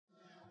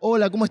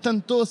Hola, ¿cómo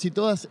están todos y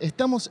todas?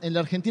 Estamos en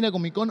la Argentina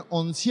Comic Con,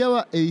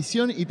 11ª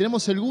edición, y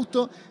tenemos el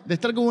gusto de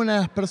estar con una de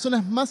las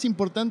personas más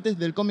importantes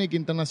del cómic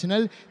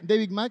internacional,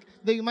 David Mack.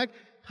 David Mack,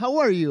 how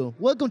are you?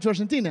 Welcome to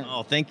Argentina.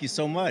 Oh, thank you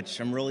so much.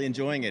 I'm really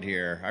enjoying it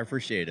here. I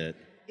appreciate it.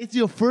 It's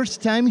your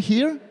first time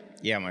here?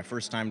 Yeah, my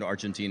first time to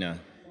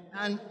Argentina.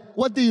 And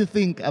what do you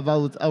think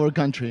about our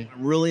country?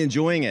 I'm really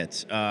enjoying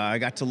it. I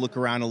got to look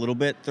around a little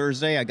bit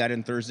Thursday. I got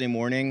in Thursday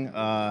morning.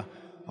 I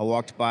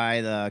walked by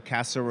the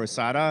Casa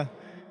Rosada.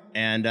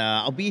 And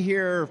I'll be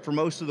here for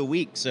most of the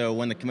week, so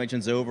when the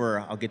convention's over,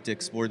 I'll get to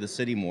explore the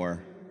city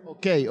more.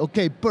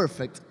 Okay,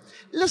 perfect.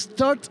 Let's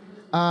start.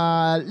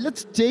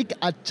 Let's take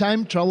a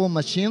time travel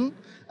machine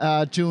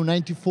to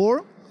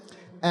 '94,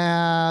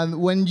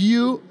 and when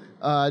you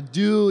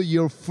do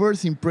your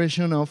first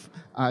impression of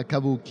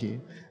Kabuki.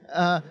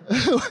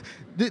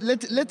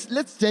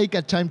 Let's take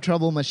a time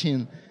travel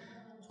machine.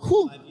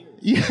 Who? 5 years.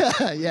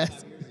 Yeah,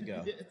 yes. 5 years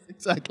ago. Yes,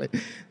 exactly.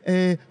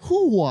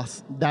 Who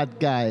was that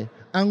guy?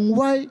 And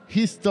why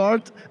he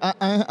start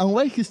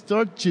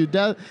to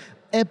that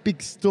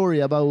epic story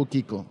about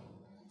Ukiko?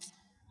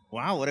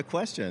 Wow, what a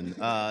question.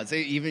 So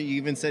you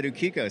even said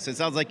Ukiko, so it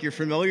sounds like you're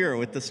familiar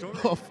with the story.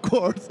 Of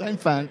course, I'm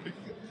fan.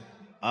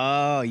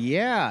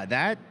 Yeah,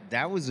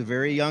 that was a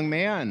very young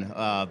man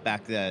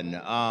back then.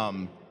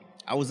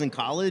 I was in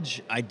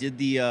college. I did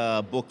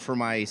the book for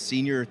my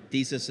senior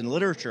thesis in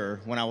literature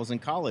when I was in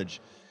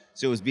college.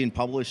 So it was being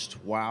published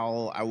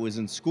while I was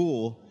in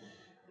school.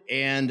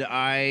 And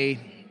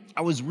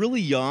I was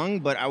really young,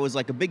 but I was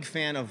like a big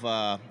fan of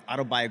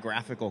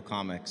autobiographical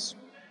comics.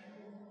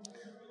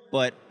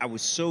 But I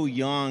was so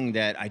young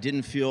that I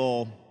didn't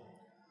feel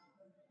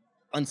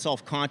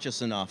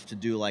unself-conscious enough to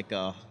do like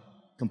a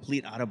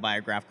complete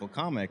autobiographical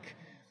comic.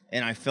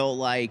 And I felt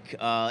like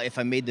if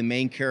I made the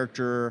main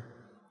character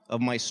of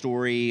my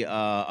story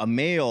a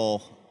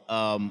male,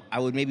 I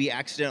would maybe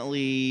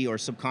accidentally or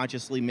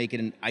subconsciously make it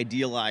an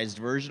idealized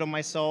version of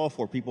myself,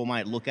 or people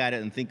might look at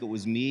it and think it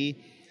was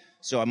me.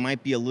 So I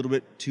might be a little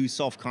bit too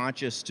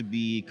self-conscious to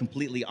be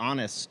completely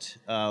honest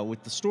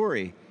with the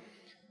story.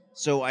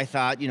 So I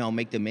thought,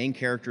 make the main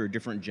character a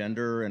different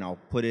gender, and I'll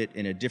put it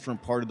in a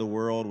different part of the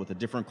world with a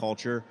different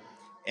culture.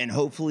 And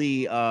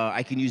hopefully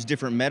I can use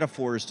different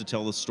metaphors to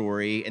tell the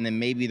story, and then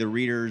maybe the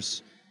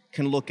readers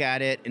can look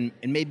at it, and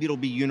maybe it'll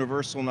be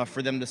universal enough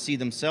for them to see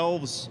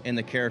themselves in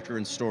the character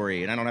and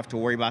story, and I don't have to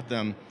worry about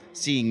them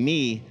seeing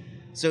me.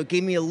 So it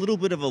gave me a little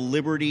bit of a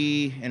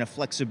liberty and a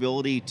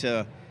flexibility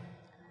to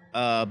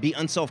be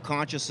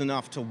unself-conscious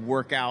enough to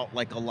work out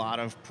like a lot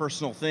of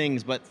personal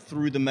things, but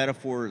through the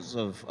metaphors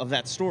of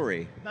that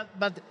story.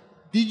 But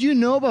did you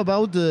know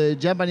about the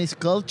Japanese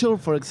culture,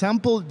 for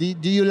example?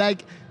 Do you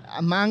like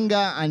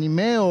manga,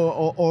 anime,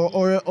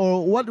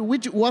 or what?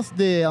 Which was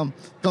the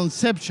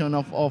conception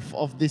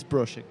of this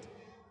project?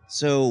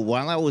 So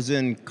while I was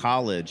in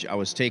college, I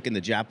was taking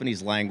the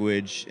Japanese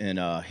language and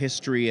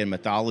history and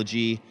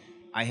mythology.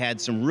 I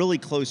had some really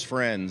close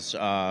friends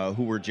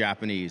who were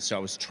Japanese, so I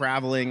was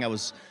traveling. I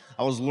was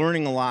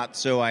learning a lot,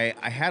 so I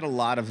had a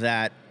lot of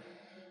that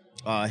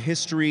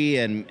history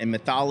and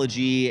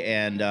mythology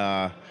and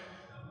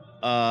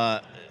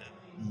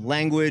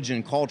language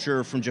and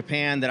culture from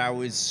Japan that I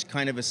was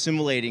kind of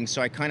assimilating.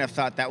 So I kind of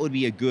thought that would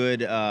be a good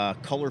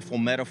colorful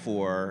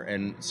metaphor,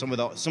 and some of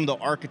the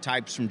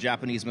archetypes from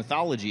Japanese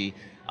mythology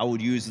I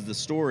would use as the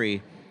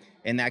story,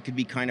 and that could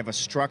be kind of a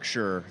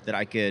structure that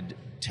I could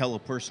tell a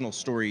personal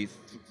story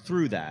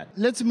through that.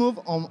 Let's move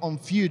on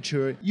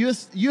future.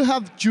 You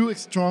have two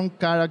strong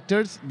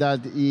characters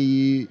that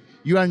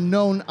you are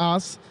known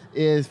as.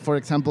 For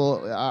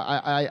example,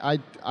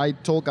 I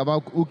talk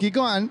about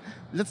Ukiko, and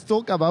let's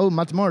talk about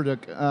Matt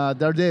Murdock,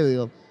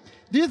 Daredevil.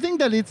 Do you think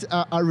that it's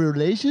a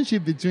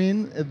relationship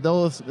between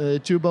those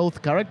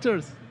both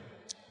characters?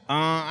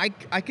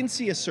 I can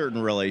see a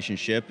certain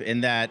relationship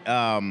in that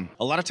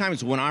a lot of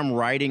times when I'm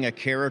writing a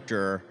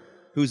character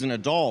who's an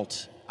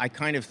adult, I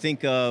kind of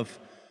think of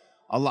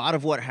a lot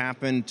of what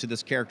happened to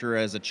this character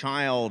as a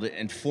child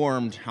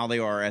informed how they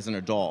are as an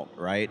adult,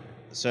 right?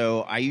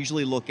 So I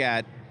usually look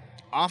at,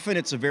 often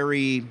it's a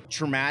very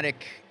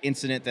traumatic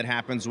incident that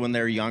happens when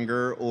they're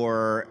younger,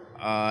 or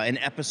an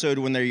episode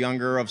when they're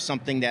younger of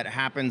something that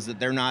happens that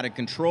they're not in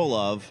control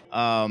of.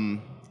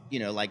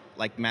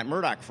 Like Matt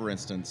Murdock, for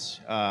instance.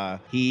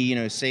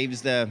 He,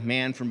 saves the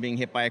man from being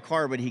hit by a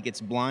car, but he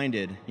gets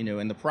blinded,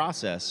 in the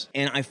process.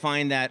 And I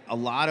find that a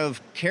lot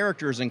of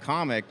characters in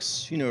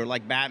comics,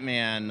 like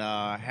Batman,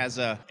 has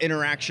a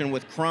interaction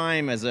with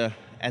crime as a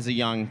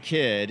young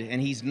kid,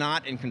 and he's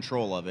not in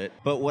control of it.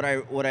 But what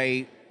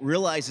I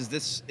realize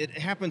is it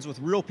happens with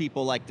real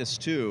people like this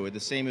too, the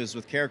same as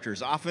with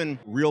characters. Often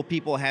real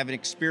people have an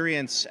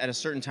experience at a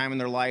certain time in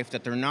their life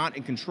that they're not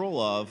in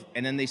control of,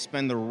 and then they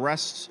spend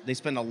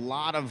a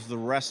lot of the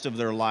rest of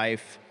their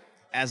life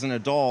as an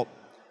adult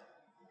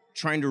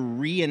trying to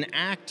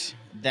reenact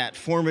that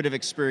formative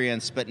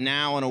experience, but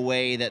now in a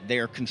way that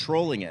they're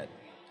controlling it.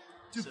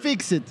 To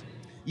fix it.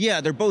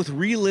 Yeah, they're both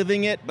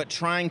reliving it, but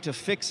trying to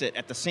fix it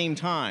at the same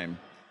time.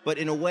 But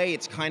in a way,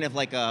 it's kind of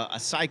like a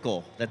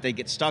cycle that they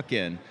get stuck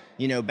in.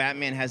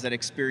 Batman has that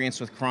experience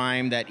with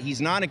crime that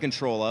he's not in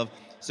control of,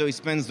 so he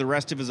spends the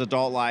rest of his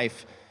adult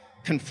life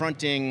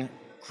confronting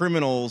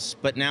criminals,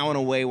 but now in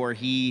a way where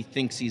he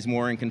thinks he's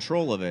more in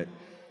control of it.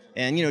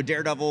 And,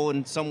 Daredevil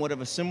in somewhat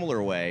of a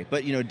similar way.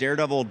 But,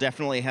 Daredevil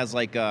definitely has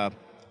like a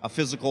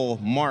physical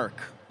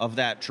mark of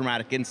that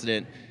traumatic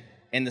incident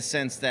in the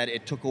sense that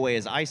it took away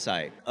his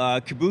eyesight.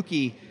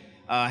 Kabuki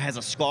has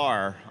a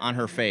scar on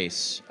her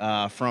face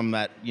from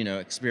that,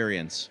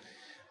 experience.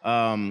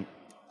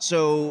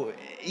 So,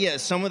 yeah,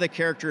 some of the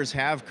characters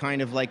have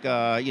kind of like,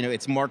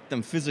 it's marked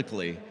them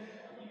physically,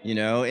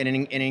 and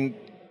in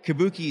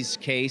Kabuki's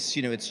case,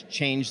 it's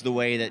changed the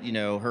way that,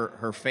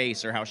 her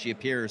face or how she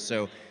appears.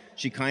 So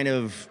she kind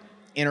of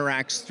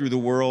interacts through the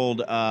world,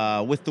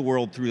 with the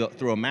world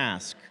through a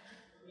mask,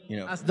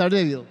 As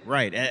Daredevil.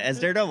 Right, as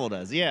Daredevil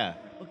does, yeah.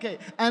 Okay,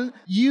 and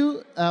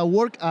you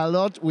work a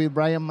lot with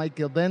Brian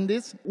Michael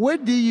Bendis. Where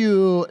do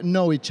you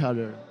know each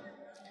other?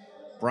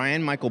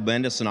 Brian Michael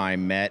Bendis and I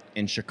met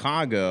in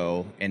Chicago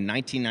in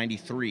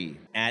 1993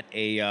 at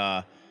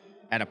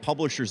a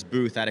publisher's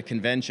booth at a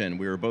convention.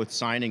 We were both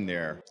signing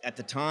there. At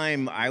the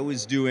time, I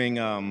was doing,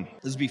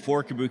 this was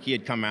before Kabuki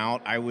had come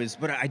out.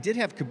 But I did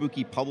have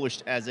Kabuki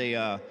published as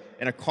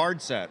in a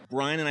card set.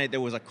 Brian and I, there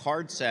was a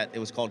card set. It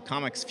was called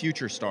Comics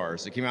Future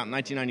Stars. It came out in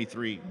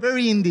 1993.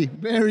 Very indie,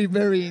 very,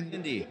 very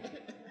indie.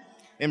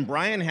 And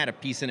Brian had a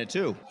piece in it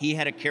too. He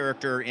had a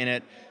character in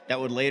it that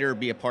would later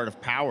be a part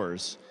of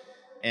Powers.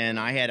 And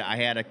I had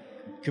a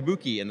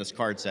Kabuki in this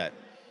card set.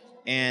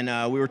 And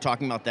we were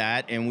talking about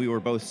that, and we were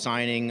both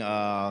signing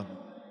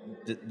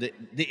the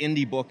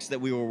indie books that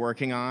we were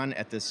working on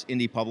at this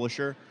indie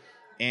publisher,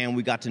 and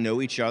we got to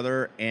know each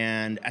other.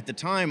 And at the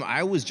time,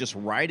 I was just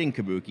writing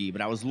Kabuki,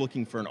 but I was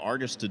looking for an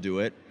artist to do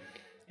it.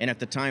 And at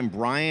the time,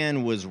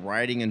 Brian was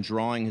writing and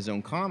drawing his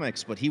own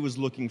comics, but he was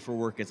looking for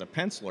work as a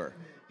penciler.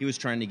 He was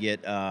trying to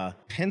get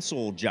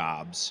pencil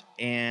jobs,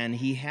 and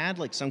he had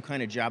like some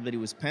kind of job that he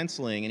was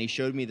penciling, and he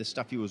showed me the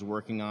stuff he was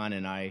working on,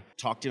 and I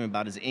talked to him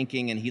about his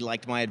inking, and he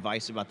liked my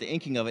advice about the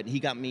inking of it, and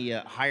he got me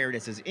hired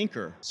as his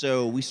inker.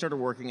 So we started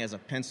working as a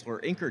penciler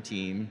inker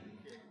team,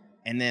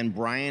 and then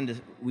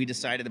we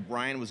decided that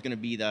Brian was going to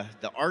be the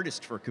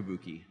artist for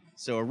Kabuki.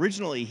 So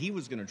originally he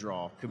was going to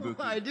draw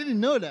Kabuki. I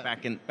didn't know that.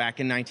 Back in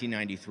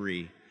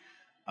 1993.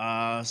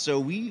 So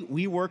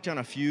we worked on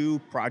a few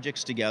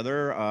projects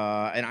together,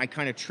 and I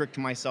kind of tricked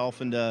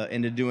myself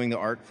into doing the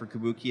art for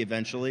Kabuki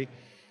eventually.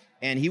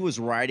 And he was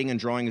writing and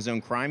drawing his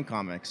own crime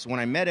comics. When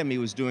I met him, he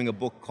was doing a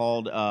book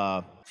called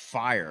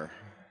Fire.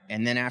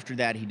 And then after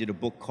that, he did a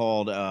book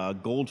called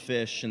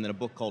Goldfish, and then a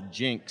book called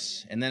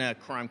Jinx, and then a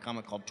crime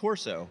comic called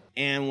Torso.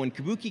 And when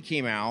Kabuki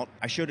came out,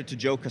 I showed it to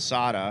Joe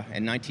Quesada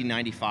in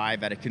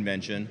 1995 at a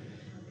convention.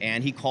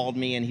 And he called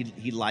me, and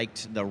he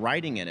liked the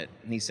writing in it.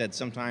 And he said,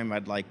 sometime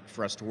I'd like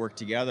for us to work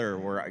together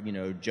where,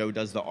 Joe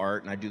does the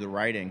art and I do the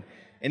writing.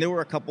 And there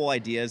were a couple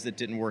ideas that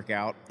didn't work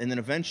out. And then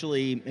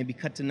eventually, maybe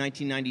cut to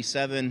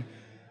 1997,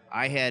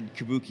 I had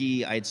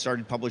Kabuki, I had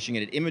started publishing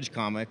it at Image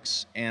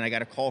Comics, and I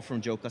got a call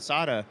from Joe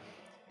Quesada,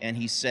 and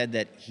he said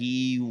that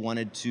he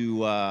wanted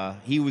to,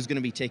 he was going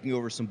to be taking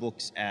over some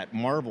books at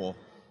Marvel,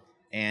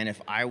 and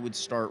if I would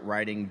start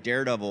writing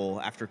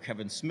Daredevil after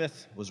Kevin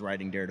Smith was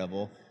writing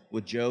Daredevil,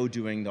 with Joe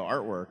doing the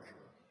artwork.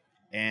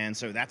 And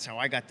so that's how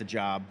I got the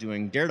job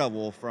doing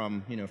Daredevil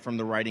from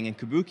the writing in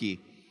Kabuki.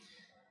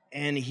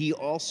 And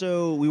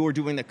we were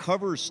doing the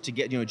covers to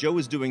get, Joe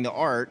was doing the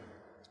art,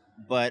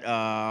 but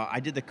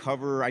I did the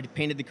cover, I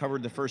painted the cover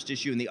of the first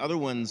issue, and the other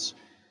ones,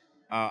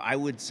 I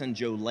would send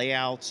Joe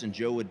layouts, and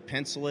Joe would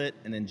pencil it,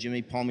 and then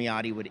Jimmy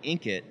Palmiotti would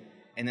ink it,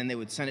 and then they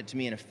would send it to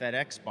me in a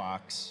FedEx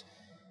box.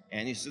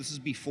 And this is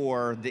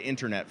before the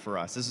internet for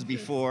us. This is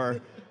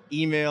before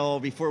email,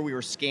 before we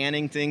were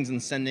scanning things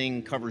and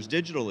sending covers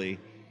digitally.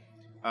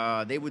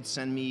 They would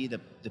send me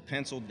the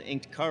penciled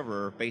inked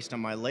cover based on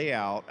my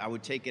layout. I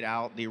would take it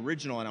out, the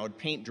original, and I would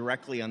paint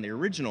directly on the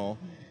original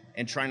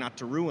and try not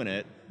to ruin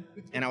it.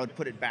 And I would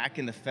put it back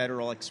in the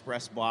Federal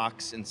Express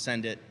box and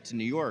send it to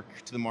New York,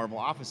 to the Marvel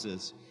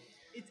offices.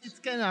 It's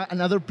kind of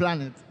another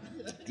planet.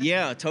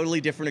 Yeah,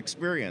 totally different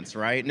experience,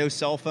 right? No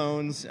cell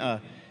phones.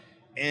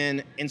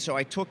 And so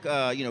I took,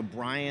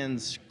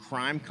 Brian's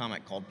crime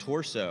comic called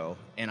Torso,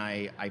 and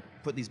I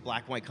put these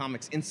black and white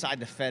comics inside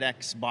the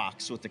FedEx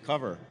box with the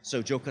cover.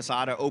 So Joe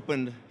Quesada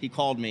he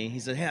called me, he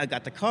said, hey, I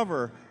got the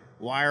cover.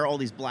 Why are all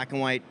these black and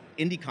white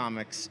indie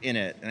comics in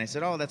it? And I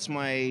said, oh, that's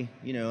my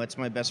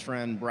best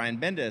friend, Brian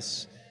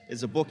Bendis.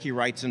 It's a book he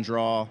writes and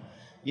draw,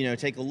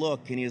 take a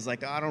look. And he was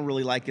like, oh, I don't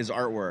really like his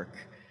artwork.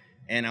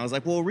 And I was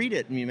like, well, read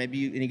it. And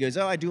he goes,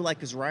 oh, I do like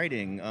his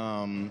writing.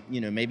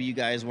 Maybe you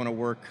guys want to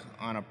work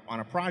on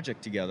a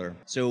project together.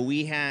 So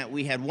we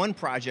had one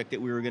project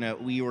that we were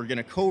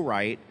gonna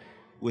co-write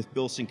with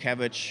Bill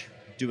Sienkiewicz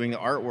doing the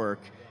artwork.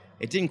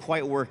 It didn't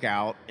quite work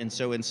out, and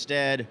so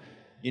instead,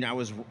 I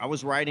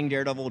was writing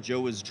Daredevil.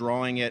 Joe was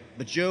drawing it,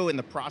 but Joe, in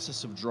the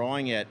process of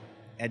drawing it,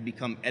 had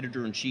become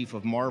editor-in-chief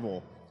of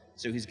Marvel.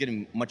 So he's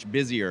getting much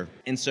busier,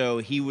 and so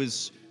he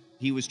was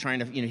trying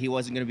to, he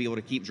wasn't going to be able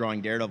to keep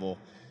drawing Daredevil.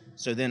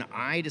 So then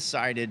I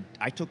decided,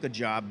 I took a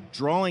job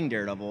drawing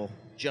Daredevil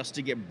just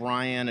to get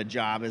Brian a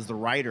job as the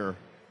writer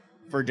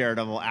for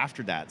Daredevil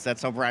after that. So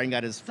that's how Brian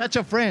got his Such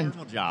a friend.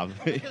 job.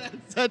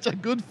 Such a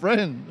good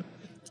friend.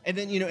 And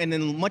then, and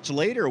then much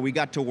later, we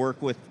got to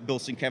work with Bill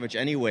Sienkiewicz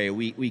anyway.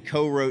 We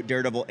co-wrote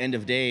Daredevil End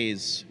of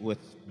Days with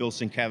Bill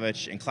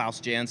Sienkiewicz and Klaus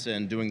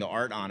Janson doing the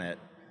art on it,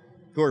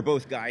 who are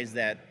both guys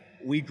that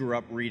we grew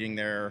up reading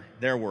their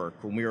work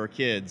when we were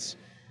kids.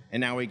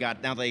 And now we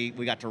got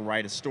to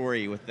write a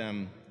story with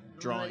them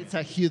drawing. It's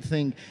a huge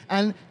thing.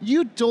 And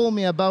you told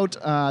me about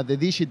the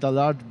digital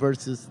art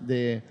versus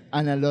the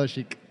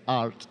analogic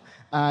art.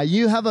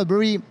 You have a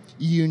very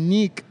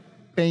unique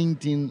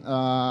painting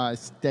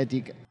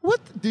aesthetic.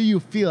 What do you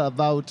feel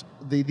about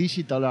the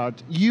digital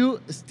art?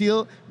 You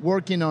still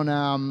working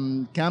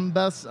on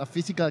canvas, a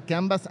physical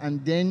canvas,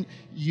 and then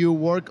you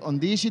work on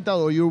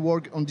digital, or you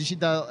work on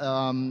digital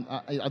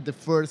at the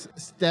first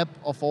step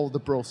of all the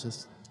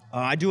process?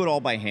 I do it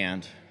all by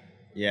hand.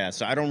 Yeah,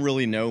 so I don't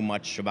really know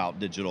much about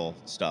digital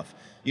stuff.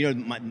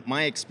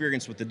 My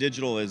experience with the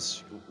digital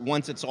is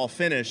once it's all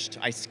finished,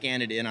 I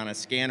scan it in on a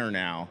scanner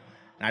now.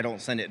 And I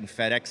don't send it in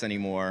FedEx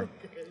anymore.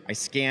 Okay. I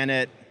scan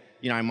it.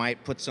 I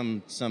might put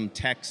some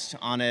text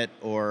on it,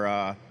 or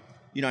I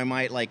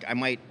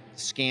might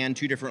scan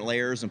 2 different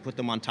layers and put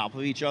them on top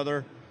of each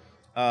other.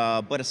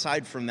 But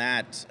aside from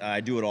that, I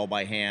do it all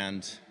by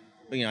hand.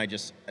 I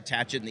just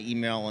attach it in the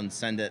email and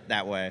send it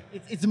that way.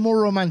 It's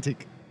more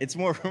romantic. It's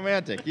more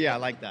romantic. Yeah, I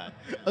like that.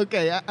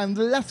 Okay, and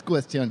the last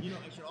question.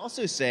 I should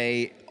also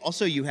say,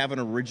 you have an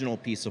original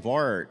piece of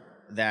art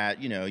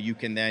that, you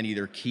can then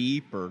either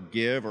keep or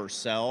give or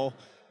sell.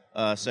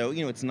 So,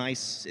 it's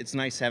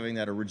nice having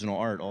that original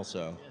art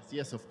also.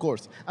 Yes, of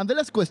course. And the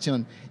last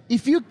question,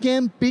 if you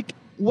can pick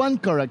one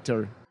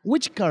character,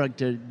 which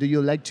character do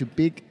you like to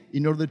pick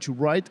in order to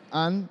write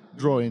and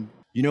draw in?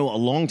 A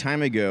long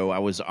time ago, I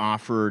was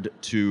offered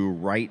to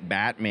write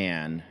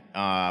Batman,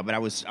 but I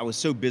was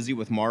so busy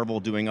with Marvel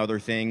doing other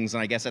things,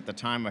 and I guess at the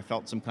time I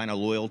felt some kind of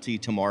loyalty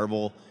to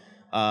Marvel,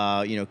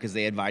 because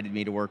they invited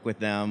me to work with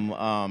them.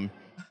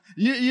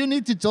 You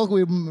need to talk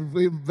with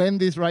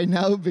Bendis right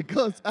now,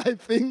 because I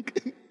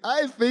think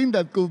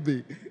that could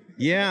be.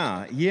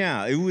 Yeah,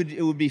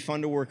 it would be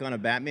fun to work on a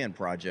Batman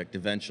project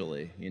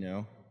eventually,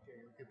 Okay,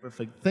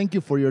 perfect. Thank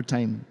you for your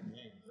time.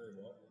 Yeah, you're very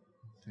welcome.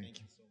 Thank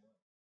you so much.